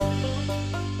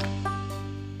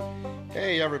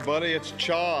Hey everybody, it's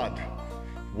Chod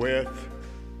with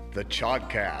the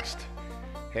Chodcast.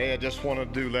 Hey, I just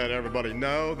wanted to let everybody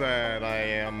know that I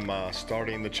am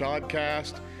starting the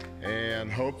Chodcast,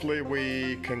 and hopefully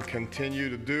we can continue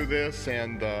to do this,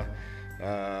 and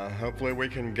hopefully we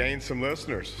can gain some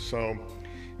listeners. So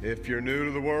if you're new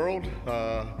to the world,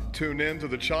 tune in to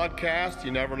the Chodcast.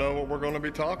 You never know what we're going to be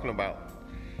talking about.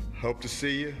 Hope to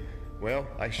see you. Well,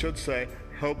 I should say,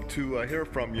 hope to hear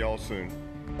from y'all soon.